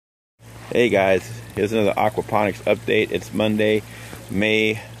Hey guys, here's another aquaponics update. It's Monday,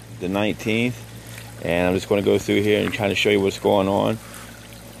 May the 19th, and I'm just going to go through here and kind of show you what's going on.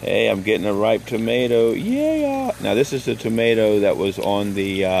 Hey, I'm getting a ripe tomato. Yeah! Now this is the tomato that was on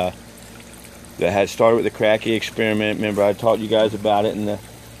the that had started with the cracky experiment. Remember I taught you guys about it, and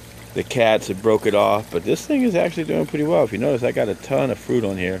the cats had broke it off. But this thing is actually doing pretty well. If you notice, I got a ton of fruit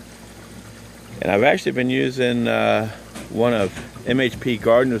on here, and I've actually been using one of MHP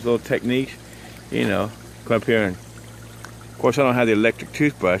Gardener's little techniques. You know, come up here and, of course I don't have the electric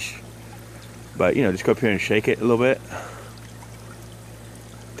toothbrush, but you know, just go up here and shake it a little bit.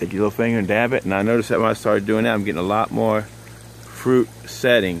 Take your little finger and dab it, and I noticed that when I started doing that, I'm getting a lot more fruit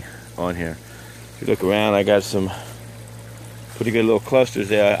setting on here. If you look around, I got some pretty good little clusters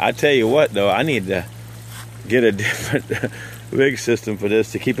there. I tell you what though, I need to get a different rig system for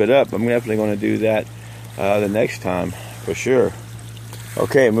this to keep it up. I'm definitely going to do that the next time for sure.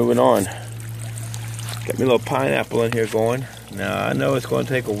 Okay, moving on. Got me a little pineapple in here going. Now I know it's going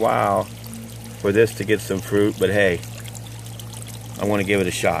to take a while for this to get some fruit, but hey, I want to give it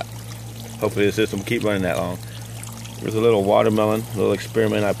a shot. Hopefully the system will keep running that long. There's a little watermelon, a little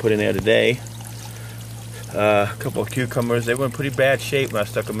experiment I put in there today. A couple of cucumbers. They were in pretty bad shape when I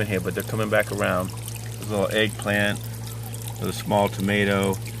stuck them in here, but they're coming back around. There's a little eggplant, a little small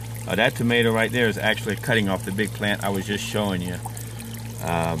tomato. That tomato right there is actually cutting off the big plant I was just showing you.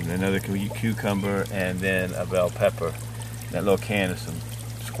 Another cucumber, and then a bell pepper. That little can of some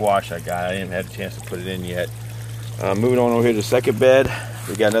squash I got. I didn't have a chance to put it in yet. Moving on over here to the second bed,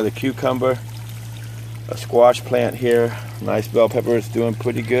 we got another cucumber, a squash plant here. Nice bell pepper. It's doing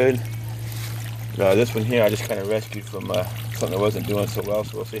pretty good. This one here I just kind of rescued from something that wasn't doing so well,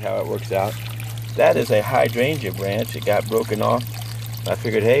 so we'll see how it works out. That is a hydrangea branch. It got broken off. I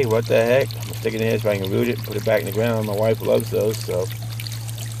figured, hey, what the heck? I'm gonna stick it in here so I can root it and put it back in the ground. My wife loves those, so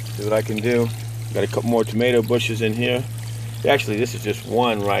see what I can do. Got a couple more tomato bushes in here. Actually, this is just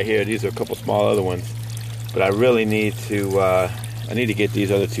one right here. These are a couple small other ones, but I really need to I need to get these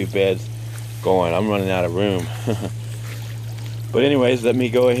other two beds going. I'm running out of room. But anyways, let me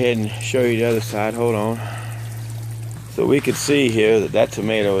go ahead and show you the other side. Hold on. So we can see here that that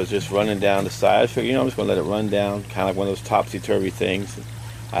tomato is just running down the side. I figured, you know, I'm just gonna let it run down, kind of like one of those topsy-turvy things.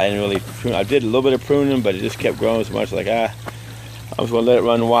 I didn't really prune. I did a little bit of pruning, but it just kept growing so much. Like I'm just gonna let it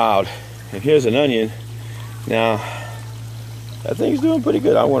run wild. And here's an onion. Now that thing's doing pretty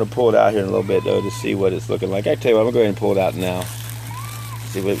good. I want to pull it out here in a little bit though to see what it's looking like. I tell you what, I'm gonna go ahead and pull it out now.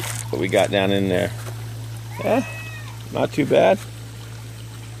 See what we got down in there. Yeah, not too bad.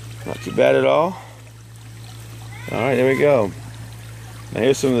 Not too bad at all. All right, there we go. Now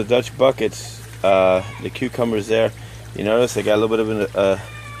here's some of the Dutch buckets. The cucumbers there. You notice they got a little bit of a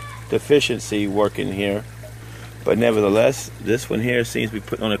deficiency working here, but nevertheless, this one here seems to be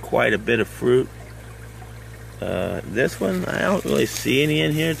putting on quite a bit of fruit. This one I don't really see any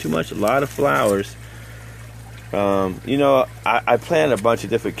in here too much. A lot of flowers. You know, I planted a bunch of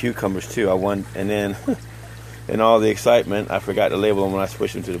different cucumbers too. And then in all the excitement, I forgot to label them when I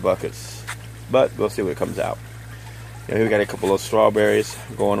switched them to the buckets. But we'll see what comes out. Here we got a couple of strawberries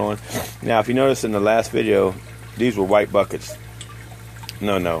going on. Now, if you notice in the last video, these were white buckets.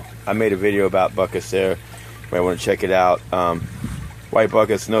 No, I made a video about buckets there. You might want to check it out. White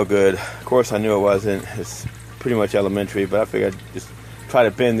buckets, no good. Of course, I knew it wasn't. It's pretty much elementary, but I figured I'd just try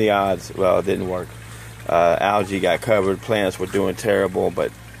to bend the odds. Well, it didn't work. Algae got covered. Plants were doing terrible,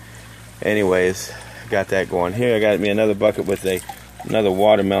 but anyways, got that going. Here I got me another bucket with another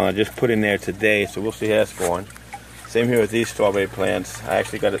watermelon I just put in there today, so we'll see how that's going. Same here with these strawberry plants. I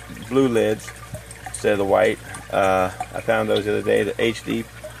actually got blue lids instead of the white. I found those the other day, the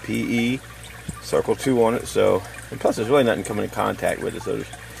HDPE Circle 2 on it. So, and plus there's really nothing coming in contact with it, so it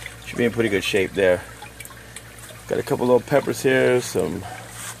should be in pretty good shape there. Got a couple little peppers here, some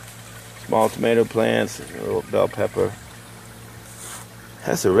small tomato plants, a little bell pepper.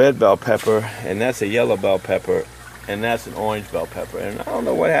 That's a red bell pepper, and that's a yellow bell pepper, and that's an orange bell pepper. And I don't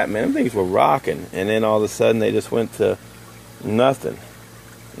know what happened, man. Them things were rocking, and then all of a sudden they just went to nothing.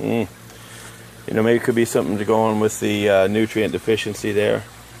 You know, maybe it could be something to go on with the nutrient deficiency there,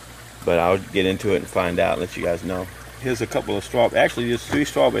 but I'll get into it and find out and let you guys know. Here's a couple of actually there's 3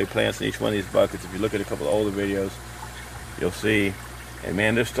 strawberry plants in each one of these buckets. If you look at a couple of older videos, you'll see, and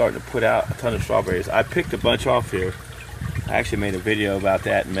man, they're starting to put out a ton of strawberries. I picked a bunch off here. I actually made a video about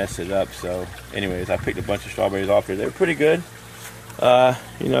that and messed it up. So anyways, I picked a bunch of strawberries off here. They're pretty good.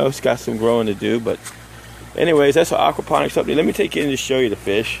 You know, it's got some growing to do, but anyways, that's an aquaponics update. Let me take you in to show you the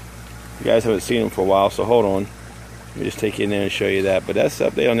fish. You guys haven't seen them for a while, so hold on. Let me just take you in there and show you that. But that's the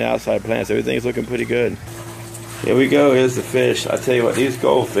update on the outside plants. Everything's looking pretty good. Here we go. Here's the fish. I tell you what, these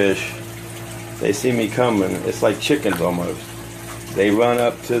goldfish they see me coming. It's like chickens almost. They run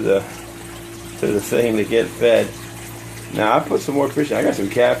up to the thing to get fed. Now I put some more fish in. I got some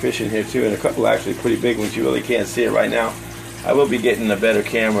catfish in here too, and a couple actually pretty big ones. You really can't see it right now. I will be getting a better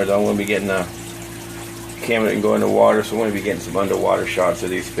camera though. I want to be getting a camera that can go in the water, so I want to be getting some underwater shots of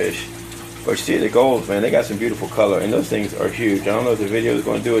these fish. But you see the golds, man, they got some beautiful color, and those things are huge. I don't know if the video is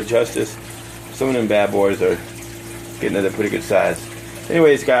going to do it justice. Some of them bad boys are getting at a pretty good size.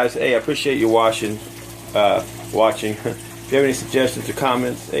 Anyways, guys, hey, I appreciate you watching. If you have any suggestions or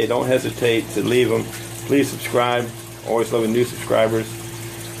comments, hey, don't hesitate to leave them. Please subscribe. Always loving new subscribers.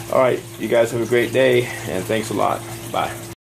 All right, you guys have a great day, and thanks a lot. Bye.